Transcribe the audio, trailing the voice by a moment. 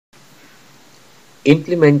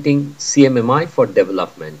Implementing CMMI for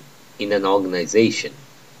development in an organization.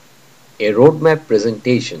 A roadmap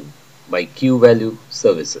presentation by Q Value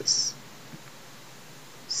Services.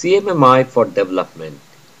 CMMI for development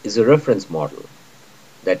is a reference model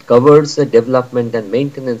that covers the development and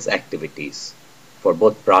maintenance activities for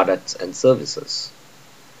both products and services.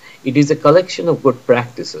 It is a collection of good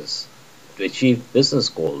practices to achieve business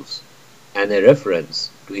goals and a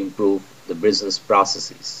reference to improve the business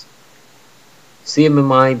processes.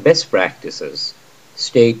 CMMI best practices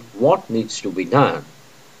state what needs to be done,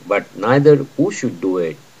 but neither who should do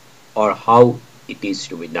it or how it is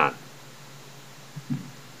to be done.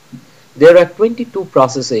 There are 22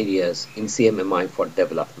 process areas in CMMI for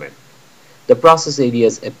development. The process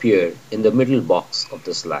areas appear in the middle box of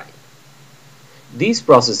the slide. These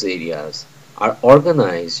process areas are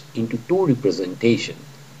organized into two representations,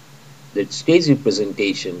 the stage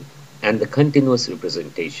representation and the continuous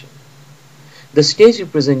representation. The stage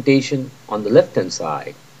representation on the left-hand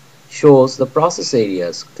side shows the process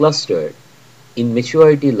areas clustered in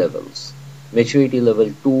maturity levels, maturity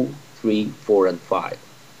level 2, 3, 4, and 5.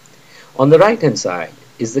 On the right-hand side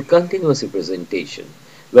is the continuous representation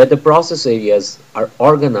where the process areas are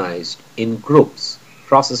organized in groups: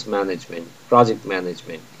 process management, project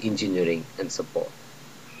management, engineering, and support.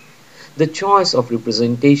 The choice of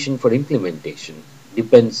representation for implementation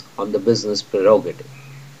depends on the business prerogative.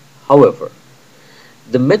 However,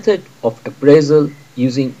 the method of appraisal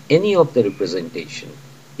using any of the representation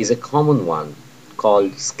is a common one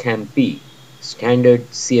called SCAMP, Standard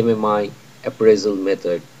CMMI Appraisal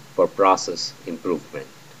Method for Process Improvement.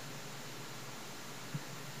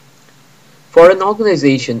 For an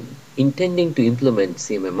organization intending to implement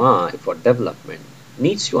CMMI for development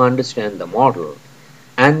needs to understand the model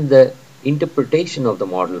and the interpretation of the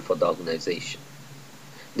model for the organization.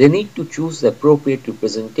 They need to choose the appropriate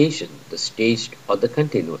representation, the staged or the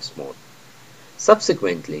continuous mode.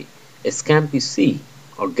 Subsequently, a SCAMP-C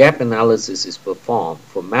or gap analysis is performed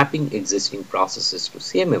for mapping existing processes to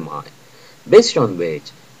CMMI, based on which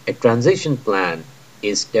a transition plan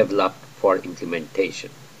is developed for implementation.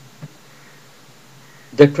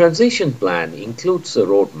 The transition plan includes a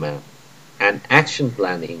roadmap and action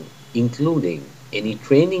planning, including any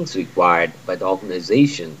trainings required by the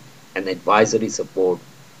organization and advisory support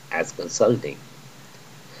as consulting.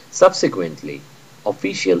 Subsequently,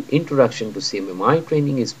 official introduction to CMMI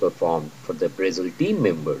training is performed for the appraisal team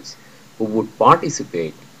members who would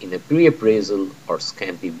participate in a pre-appraisal or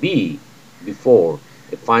SCAMP-B before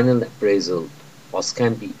a final appraisal or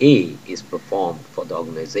SCAMP-A is performed for the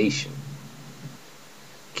organization.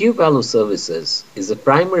 Q Value Services is the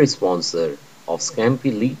primary sponsor of SCAMP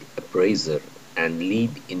Lead Appraiser and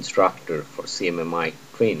Lead Instructor for CMMI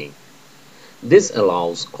training. This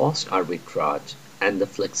allows cost arbitrage and the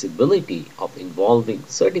flexibility of involving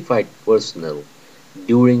certified personnel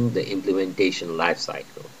during the implementation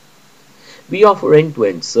lifecycle. We offer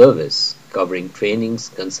end-to-end service covering trainings,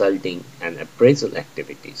 consulting, and appraisal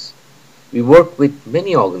activities. We work with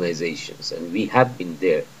many organizations and we have been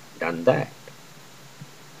there, done that.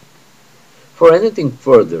 For anything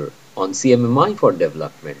further on CMMI for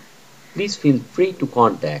development, please feel free to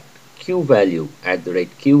contact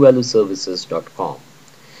qvalue@qvalueservices.com.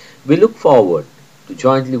 We look forward to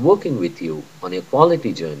jointly working with you on your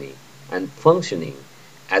quality journey and functioning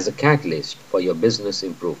as a catalyst for your business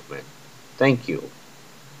improvement. Thank you.